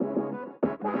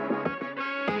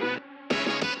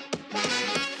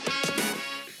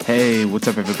Hey, what's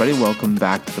up, everybody? Welcome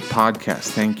back to the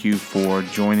podcast. Thank you for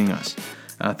joining us.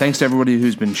 Thanks to everybody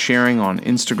who's been sharing on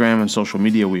Instagram and social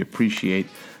media. We appreciate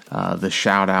the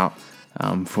shout out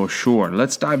for sure.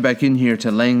 Let's dive back in here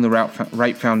to laying the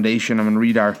right foundation. I'm going to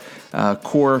read our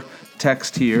core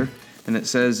text here, and it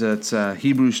says it's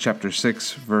Hebrews chapter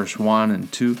 6, verse 1 and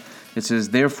 2. It says,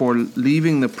 "Therefore,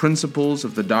 leaving the principles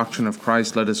of the doctrine of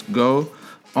Christ, let us go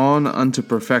on unto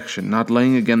perfection, not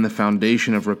laying again the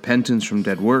foundation of repentance from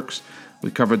dead works."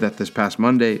 We covered that this past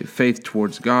Monday. Faith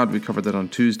towards God, we covered that on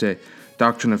Tuesday.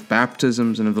 Doctrine of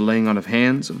baptisms and of the laying on of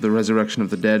hands, of the resurrection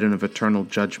of the dead, and of eternal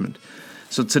judgment.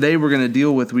 So today we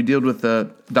dealt with the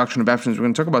doctrine of baptisms. We're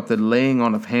going to talk about the laying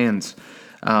on of hands.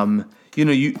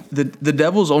 The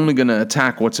devil's only going to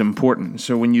attack what's important.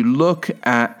 So when you look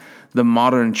at the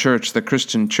modern church, the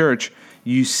Christian church,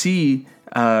 you see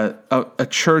a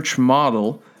church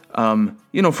model.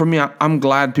 For me, I'm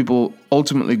glad people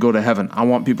ultimately go to heaven. I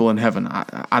want people in heaven.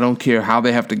 I don't care how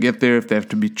they have to get there, if they have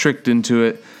to be tricked into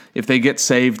it, if they get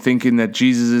saved thinking that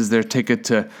Jesus is their ticket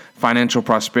to financial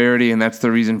prosperity and that's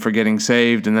the reason for getting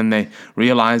saved, and then they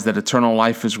realize that eternal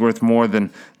life is worth more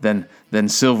than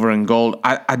silver and gold.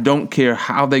 I don't care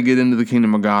how they get into the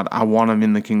kingdom of God. I want them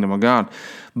in the kingdom of God.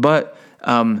 But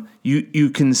you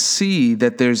can see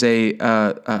that there's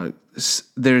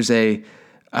a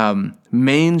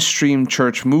mainstream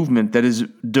church movement that is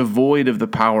devoid of the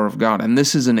power of God. And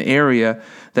this is an area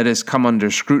that has come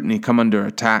under scrutiny, come under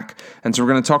attack. And so we're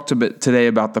going to talk today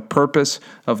about the purpose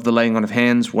of the laying on of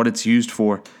hands, what it's used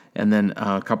for, and then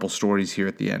a couple stories here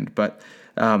at the end. But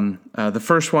the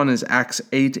first one is Acts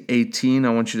 8:18. I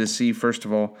want you to see, first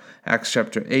of all, Acts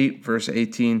chapter 8, verse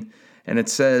 18. And it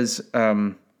says, if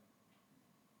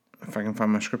I can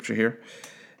find my scripture here,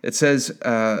 it says,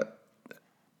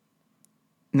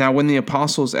 Now when the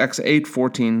apostles, Acts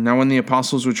 8:14, now when the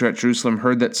apostles which were at Jerusalem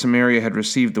heard that Samaria had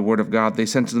received the word of God, they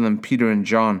sent to them Peter and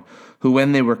John, who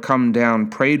when they were come down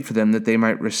prayed for them that they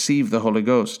might receive the Holy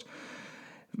Ghost.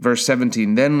 Verse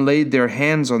 17, then laid their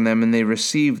hands on them and they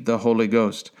received the Holy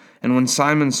Ghost. And when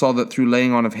Simon saw that through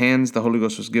laying on of hands the Holy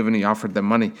Ghost was given, he offered them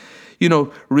money.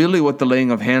 Really what the laying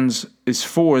of hands is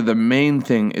for, the main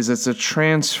thing, is it's a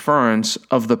transference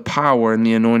of the power and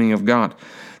the anointing of God.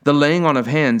 The laying on of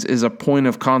hands is a point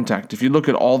of contact. If you look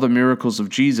at all the miracles of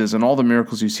Jesus and all the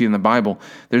miracles you see in the Bible,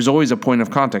 there's always a point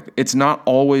of contact. It's not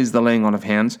always the laying on of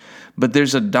hands, but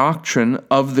there's a doctrine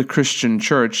of the Christian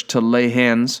church to lay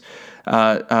hands.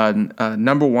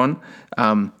 Number one,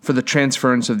 for the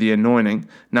transference of the anointing.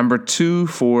 Number two,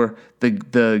 for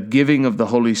the giving of the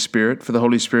Holy Spirit, for the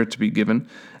Holy Spirit to be given.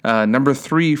 Number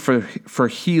three, for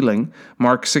healing.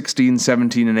 Mark 16,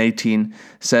 17, and 18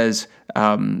 says,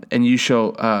 and you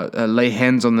shall lay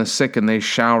hands on the sick and they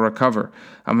shall recover.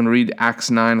 I'm going to read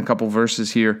Acts 9, a couple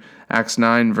verses here. Acts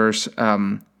 9, verse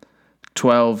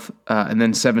 12 and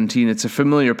then 17. It's a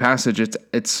familiar passage.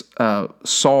 It's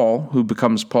Saul, who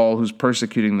becomes Paul, who's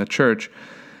persecuting the church.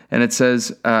 And it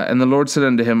says, and the Lord said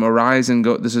unto him, arise and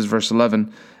go. This is verse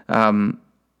 11.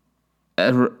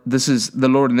 This is the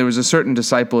Lord, and there was a certain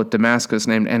disciple at Damascus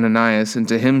named Ananias, and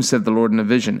to him said the Lord in a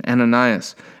vision,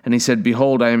 Ananias. And he said,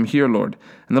 Behold, I am here, Lord.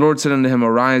 And the Lord said unto him,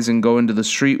 Arise and go into the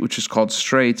street which is called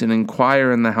Straight, and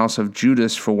inquire in the house of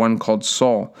Judas for one called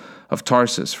Saul of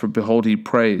Tarsus, for behold, he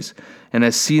prays, and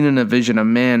has seen in a vision a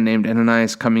man named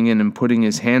Ananias coming in and putting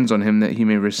his hands on him that he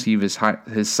may receive his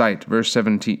sight. Verse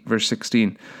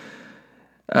 16.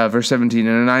 Verse 17,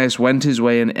 Ananias went his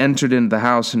way and entered into the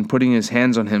house, and putting his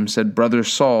hands on him, said, Brother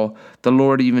Saul, the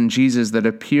Lord, even Jesus, that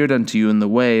appeared unto you in the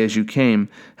way as you came,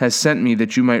 has sent me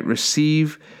that you might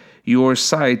receive your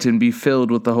sight and be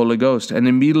filled with the Holy Ghost. And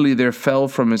immediately there fell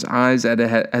from his eyes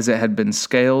as it had been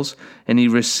scales, and he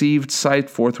received sight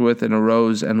forthwith and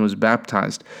arose and was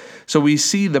baptized. So we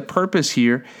see the purpose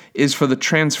here is for the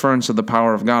transference of the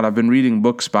power of God. I've been reading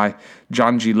books by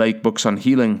John G. Lake, books on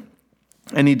healing,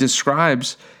 and he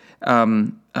describes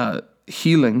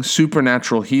healing,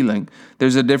 supernatural healing.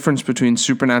 There's a difference between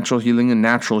supernatural healing and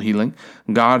natural healing.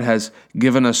 God has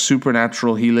given us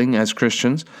supernatural healing as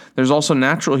Christians. There's also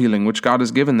natural healing, which God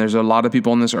has given. There's a lot of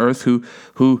people on this earth who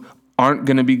aren't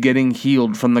going to be getting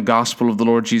healed from the gospel of the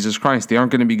Lord Jesus Christ. They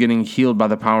aren't going to be getting healed by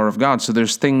the power of God. So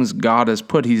there's things God has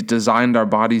put. He's designed our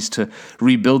bodies to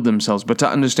rebuild themselves. But to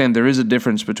understand, there is a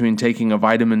difference between taking a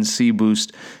vitamin C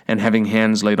boost and having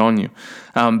hands laid on you.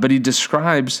 But he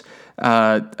describes,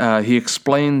 he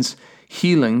explains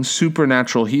healing,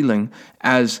 supernatural healing,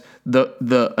 as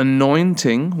the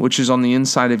anointing, which is on the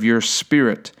inside of your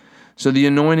spirit. So the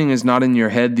anointing is not in your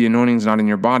head. The anointing is not in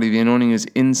your body. The anointing is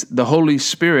in the Holy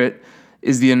Spirit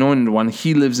is the anointed one.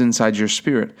 He lives inside your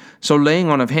spirit. So laying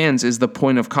on of hands is the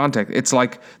point of contact. It's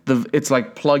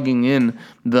like plugging in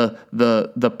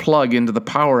the plug into the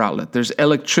power outlet. There's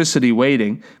electricity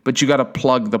waiting, but you got to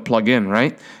plug the plug in,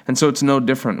 right? And so it's no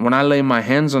different. When I lay my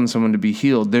hands on someone to be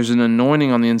healed, there's an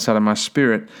anointing on the inside of my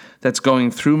spirit that's going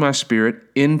through my spirit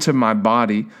into my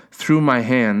body, through my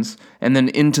hands, and then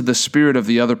into the spirit of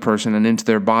the other person and into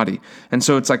their body. And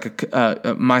so it's like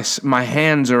my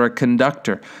hands are a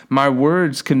conductor. My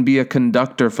words can be a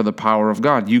conductor for the power of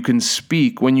God. You can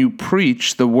speak. When you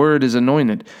preach, the word is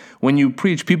anointed. When you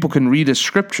preach, people can read a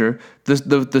scripture.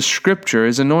 The scripture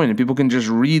is anointed. People can just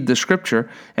read the scripture,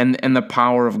 and the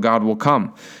power of God will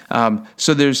come.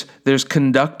 So there's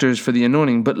conductors for the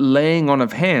anointing, but laying on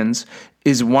of hands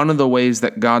is one of the ways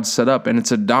that God set up, and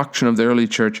it's a doctrine of the early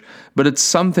church, but it's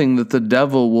something that the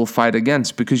devil will fight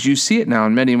against, because you see it now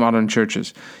in many modern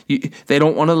churches. They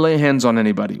don't want to lay hands on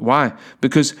anybody. Why?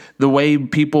 Because the way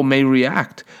people may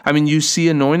react. I mean, you see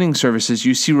anointing services,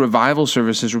 you see revival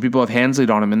services where people have hands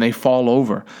laid on them and they fall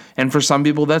over. And for some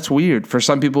people, that's weird. For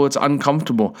some people, it's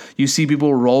uncomfortable. You see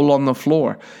people roll on the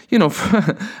floor.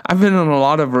 I've been in a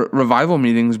lot of revival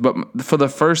meetings, but for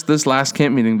this last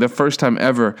camp meeting, the first time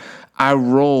ever, I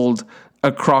rolled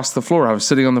across the floor. I was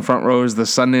sitting on the front rows the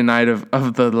Sunday night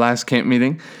of the last camp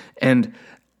meeting, and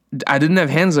I didn't have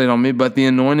hands laid on me, but the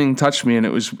anointing touched me, and it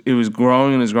was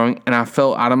growing and it was growing, and I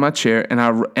fell out of my chair,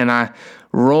 and I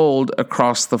rolled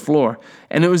across the floor.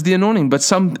 And it was the anointing, but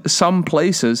some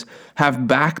places have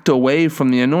backed away from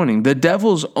the anointing. The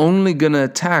devil's only going to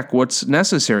attack what's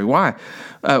necessary. Why?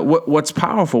 What's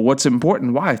powerful, what's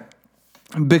important. Why?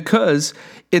 Because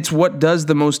it's what does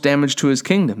the most damage to his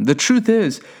kingdom. The truth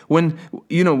is, when,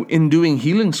 in doing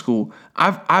healing school,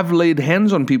 I've laid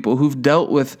hands on people who've dealt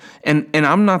with, and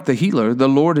I'm not the healer, the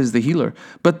Lord is the healer.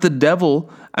 But the devil,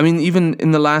 even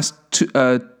in the last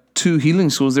two healing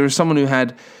schools, there was someone who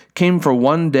came for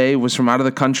one day, was from out of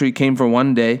the country, came for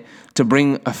one day to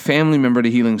bring a family member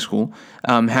to healing school,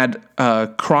 had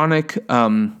chronic,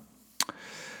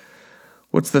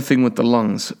 what's the thing with the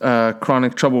lungs?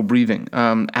 Chronic trouble breathing,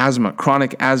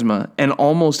 chronic asthma, and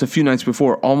almost a few nights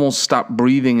before, almost stopped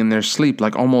breathing in their sleep,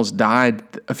 like almost died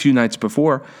a few nights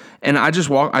before. And I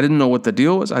didn't know what the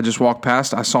deal was. I just walked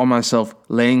past. I saw myself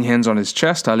laying hands on his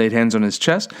chest. I laid hands on his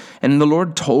chest, and the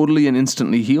Lord totally and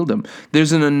instantly healed him.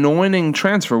 There's an anointing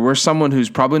transfer where someone who's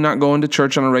probably not going to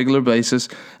church on a regular basis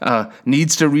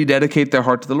needs to rededicate their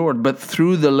heart to the Lord. But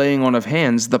through the laying on of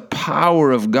hands, the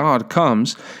power of God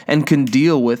comes and can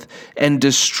deal with and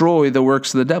destroy the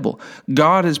works of the devil.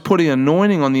 God is putting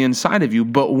anointing on the inside of you,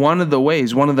 but one of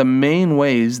the main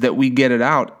ways that we get it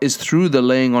out is through the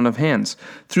laying on of hands,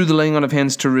 through the laying on of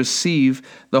hands to receive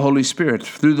the Holy Spirit,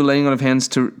 through the laying on of hands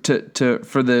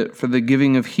for the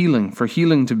giving of healing, for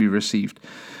healing to be received.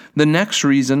 The next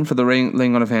reason for the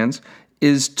laying on of hands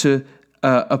is to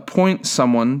appoint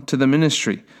someone to the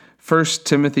ministry. 1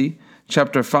 Timothy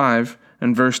chapter 5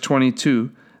 and verse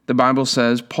 22, the Bible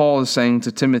says, Paul is saying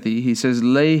to Timothy, he says,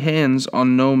 lay hands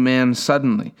on no man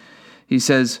suddenly. He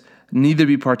says, neither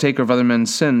be partaker of other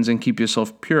men's sins and keep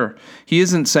yourself pure. He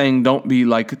isn't saying don't be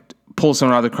like pull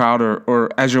someone out of the crowd or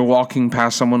as you're walking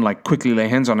past someone, like quickly lay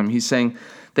hands on them. He's saying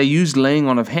they used laying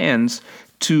on of hands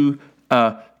to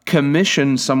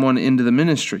commission someone into the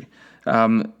ministry.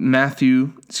 Acts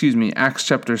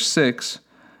chapter 6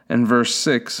 and verse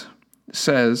 6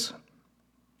 says,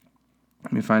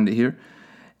 let me find it here.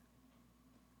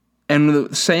 And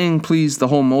the saying pleased the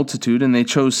whole multitude, and they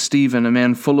chose Stephen, a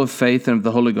man full of faith and of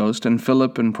the Holy Ghost, and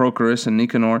Philip and Prochorus and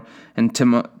Nicanor and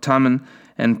Timon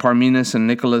and Parmenas and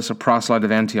Nicholas, a proselyte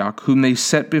of Antioch, whom they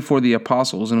set before the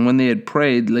apostles, and when they had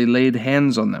prayed, they laid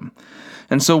hands on them.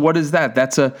 And so what is that?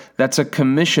 That's a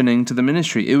commissioning to the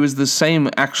ministry. It was the same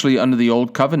actually under the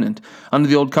Old Covenant. Under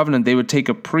the Old Covenant, they would take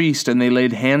a priest and they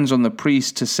laid hands on the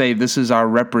priest to say, this is our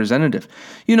representative.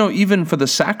 Even for the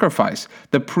sacrifice,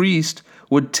 the priest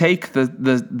would take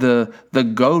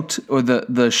the goat or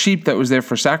the sheep that was there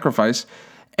for sacrifice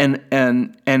and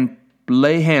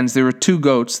lay hands. There were two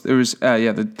goats. There was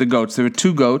the goats. There were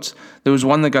two goats. There was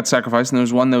one that got sacrificed, and there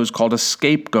was one that was called a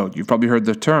scapegoat. You've probably heard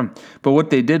the term. But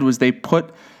what they did was he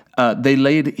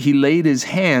laid his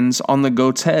hands on the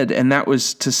goat's head, and that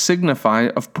was to signify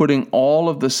of putting all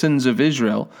of the sins of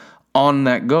Israel on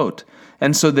that goat.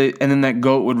 And so then that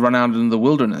goat would run out into the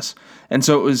wilderness. And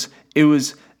so it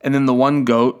was, and then the one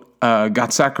goat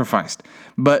got sacrificed.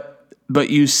 But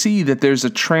you see that there's a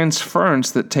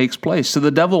transference that takes place. So the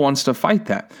devil wants to fight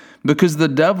that because the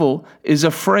devil is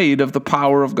afraid of the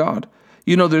power of God.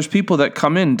 There's people that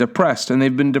come in depressed, and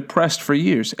they've been depressed for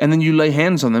years, and then you lay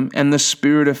hands on them, and the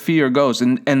spirit of fear goes,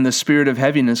 and the spirit of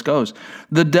heaviness goes.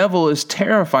 The devil is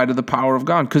terrified of the power of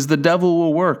God, because the devil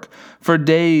will work for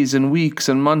days and weeks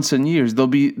and months and years. There'll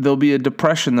be a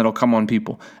depression that'll come on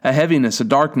people, a heaviness, a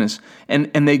darkness,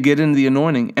 and they get into the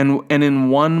anointing, and in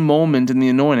one moment in the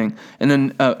anointing,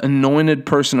 an anointed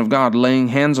person of God laying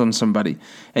hands on somebody,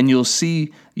 and you'll see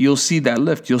that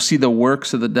lift. You'll see the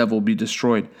works of the devil be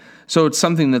destroyed. So it's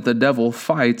something that the devil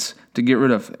fights to get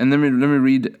rid of. And let me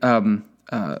read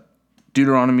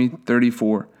Deuteronomy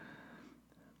 34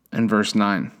 and verse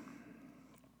 9.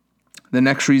 The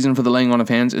next reason for the laying on of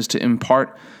hands is to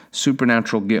impart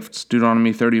supernatural gifts.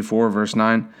 Deuteronomy 34 verse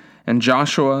 9. And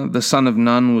Joshua the son of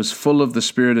Nun was full of the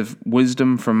spirit of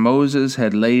wisdom, for Moses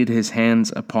had laid his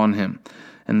hands upon him.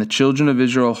 And the children of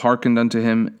Israel hearkened unto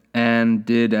him and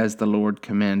did as the Lord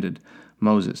commanded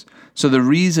Moses. So the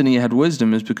reason he had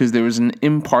wisdom is because there was an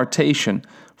impartation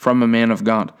from a man of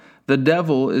God. The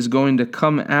devil is going to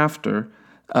come after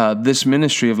this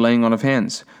ministry of laying on of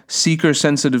hands.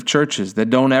 Seeker-sensitive churches that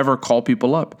don't ever call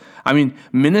people up. I mean,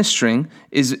 ministering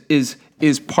is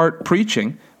part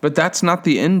preaching, but that's not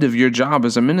the end of your job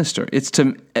as a minister. It's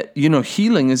to,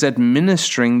 healing is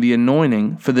administering the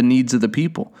anointing for the needs of the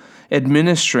people.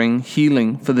 Administering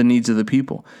healing for the needs of the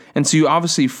people. And so you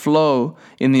obviously flow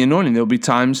in the anointing. There'll be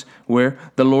times where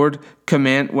the Lord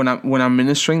command, when I'm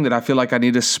ministering, that I feel like I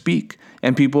need to speak.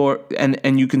 And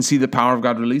and you can see the power of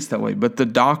God released that way. But the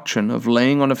doctrine of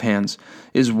laying on of hands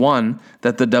is one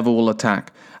that the devil will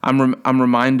attack. I'm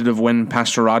reminded of when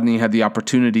Pastor Rodney had the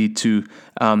opportunity to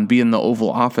be in the Oval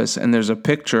Office, and there's a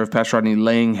picture of Pastor Rodney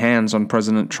laying hands on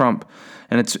President Trump,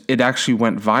 and it actually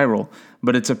went viral.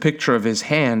 But it's a picture of his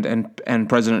hand and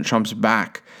President Trump's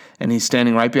back, and he's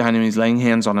standing right behind him. He's laying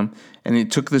hands on him, and he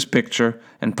took this picture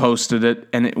and posted it,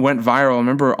 and it went viral. I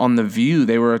remember on The View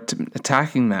they were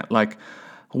attacking that, like,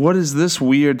 what is this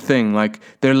weird thing? Like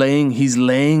he's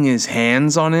laying his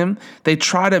hands on him. They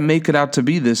try to make it out to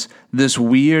be this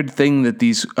weird thing that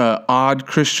these odd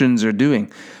Christians are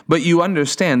doing. But you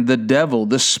understand, the devil,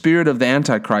 the spirit of the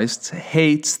Antichrist,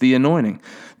 hates the anointing.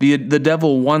 The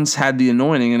devil once had the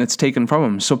anointing and it's taken from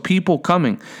him. So people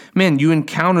coming, man, you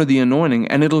encounter the anointing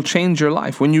and it'll change your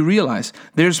life. When you realize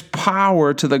there's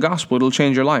power to the gospel, it'll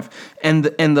change your life. And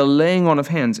the laying on of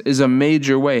hands is a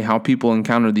major way how people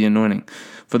encounter the anointing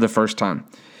for the first time.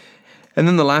 And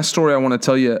then the last story I want to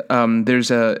tell you,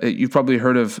 you've probably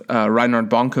heard of Reinhard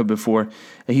Bonnke before.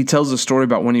 He tells a story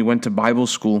about when he went to Bible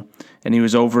school and he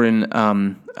was over in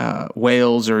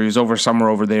Wales, or he was over somewhere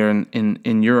over there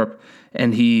in Europe,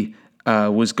 and he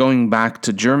was going back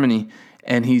to Germany,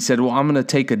 and he said, well, I'm going to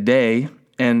take a day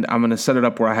and I'm going to set it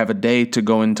up where I have a day to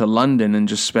go into London and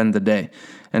just spend the day.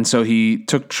 And so he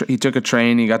took a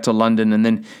train, he got to London, and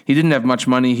then he didn't have much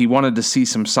money. He wanted to see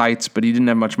some sights, but he didn't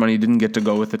have much money. He didn't get to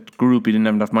go with a group. He didn't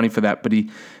have enough money for that, but he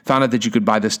found out that you could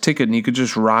buy this ticket, and he could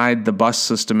just ride the bus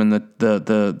system and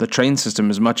the train system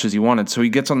as much as he wanted. So he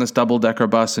gets on this double-decker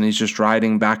bus, and he's just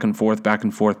riding back and forth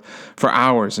for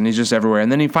hours, and he's just everywhere. And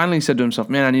then he finally said to himself,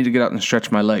 man, I need to get out and stretch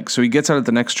my legs. So he gets out at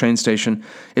the next train station.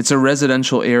 It's a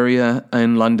residential area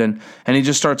in London, and he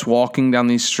just starts walking down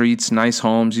these streets, nice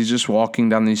homes. He's just walking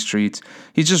down these streets.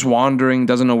 He's just wandering,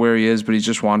 doesn't know where he is, but he's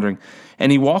just wandering.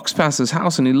 And he walks past his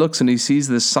house and he looks and he sees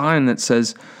this sign that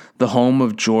says, the home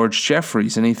of George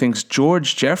Jeffreys. And he thinks,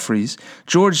 George Jeffreys?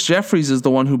 George Jeffreys is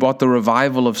the one who brought the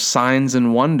revival of signs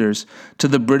and wonders to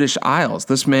the British Isles.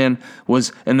 This man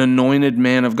was an anointed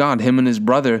man of God, him and his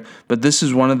brother. But this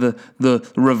is one of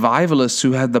the revivalists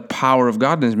who had the power of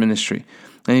God in his ministry.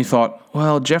 And he thought,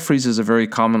 well, Jeffreys is a very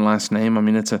common last name. I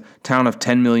mean, it's a town of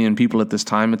 10 million people at this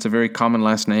time. It's a very common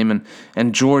last name,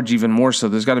 and George even more so.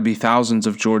 There's got to be thousands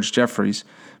of George Jeffreys.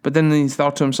 But then he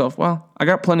thought to himself, well, I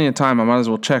got plenty of time. I might as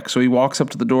well check. So he walks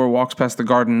up to the door, walks past the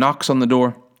garden, knocks on the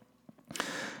door,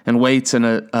 and waits, and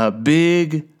a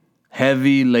big,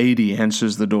 heavy lady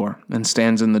answers the door and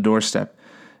stands in the doorstep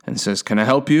and says, can I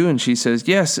help you? And she says,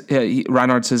 yes.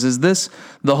 Reinhard says, is this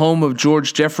the home of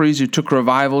George Jeffreys, who took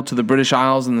revival to the British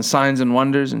Isles and the signs and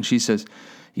wonders? And she says,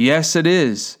 yes, it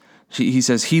is. He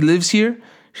says, he lives here?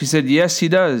 She said, yes, he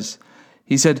does.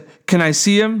 He said, can I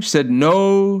see him? She said,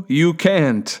 no, you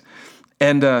can't.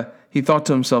 And he thought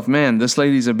to himself, man, this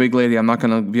lady's a big lady. I'm not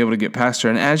going to be able to get past her.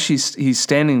 And as he's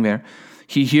standing there,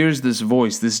 he hears this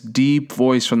voice, this deep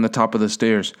voice from the top of the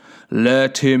stairs.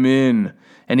 Let him in.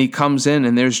 And he comes in,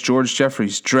 and there's George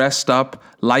Jeffreys dressed up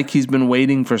like he's been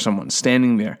waiting for someone,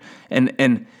 standing there.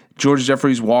 And George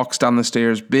Jeffreys walks down the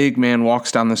stairs, big man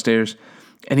walks down the stairs,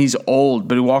 and he's old,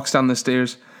 but he walks down the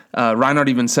stairs Reinhard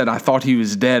even said, I thought he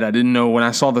was dead. I didn't know. When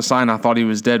I saw the sign, I thought he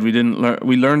was dead. We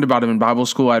learned about him in Bible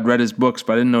school. I'd read his books,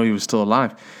 but I didn't know he was still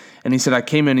alive. And he said, I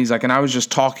came in, he's like, and I was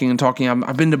just talking and talking.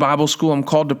 I've been to Bible school. I'm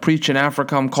called to preach in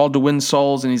Africa. I'm called to win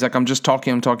souls. And he's like, I'm just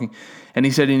talking. And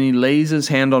he said, and he lays his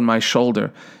hand on my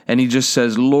shoulder and he just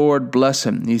says, Lord, bless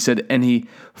him. He said, and he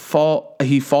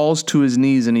falls to his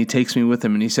knees and he takes me with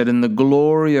him. And he said, and the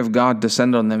glory of God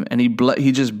descend on them. And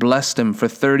he just blessed him for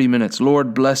 30 minutes.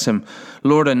 Lord, bless him.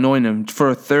 Lord, anoint him.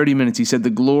 For 30 minutes, he said,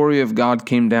 the glory of God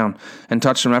came down and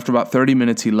touched him. After about 30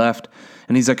 minutes, he left.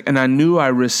 And he's like, and I knew I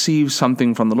received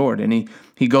something from the Lord. And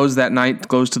he goes that night,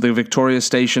 goes to the Victoria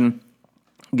station,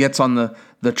 gets on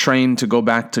the train to go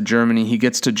back to Germany. He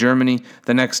gets to Germany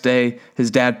the next day.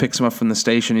 His dad picks him up from the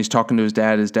station. He's talking to his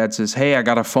dad. His dad says, hey, I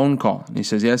got a phone call. And he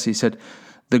says, yes. He said,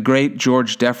 the great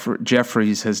George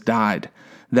Jeffreys has died.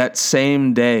 That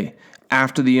same day,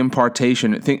 after the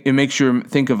impartation, it makes you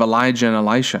think of Elijah and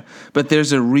Elisha. But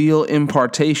there's a real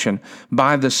impartation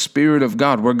by the Spirit of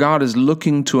God where God is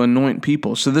looking to anoint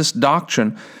people. So this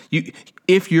doctrine,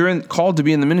 if you're called to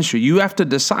be in the ministry, you have to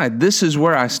decide, this is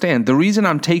where I stand. The reason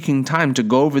I'm taking time to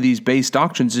go over these base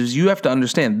doctrines is you have to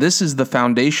understand this is the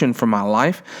foundation for my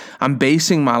life. I'm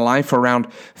basing my life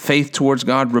around faith towards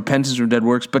God, repentance from dead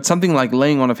works, but something like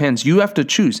laying on of hands, you have to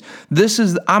choose.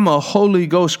 I'm a Holy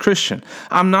Ghost Christian.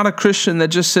 I'm not a Christian that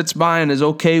just sits by and is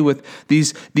okay with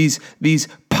these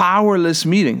powerless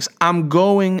meetings. I'm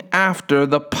going after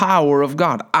the power of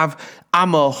God.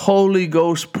 I'm a Holy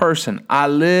Ghost person. I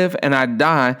live and I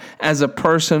die as a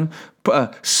person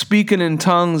speaking in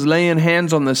tongues, laying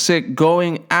hands on the sick,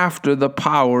 going after the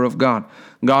power of God.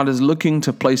 God is looking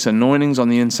to place anointings on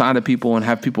the inside of people and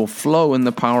have people flow in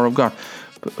the power of God.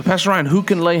 Pastor Ryan, who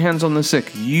can lay hands on the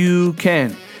sick? You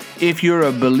can. If you're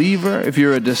a believer, if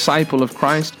you're a disciple of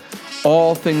Christ,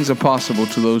 all things are possible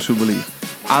to those who believe.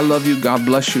 I love you. God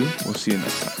bless you. We'll see you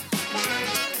next time.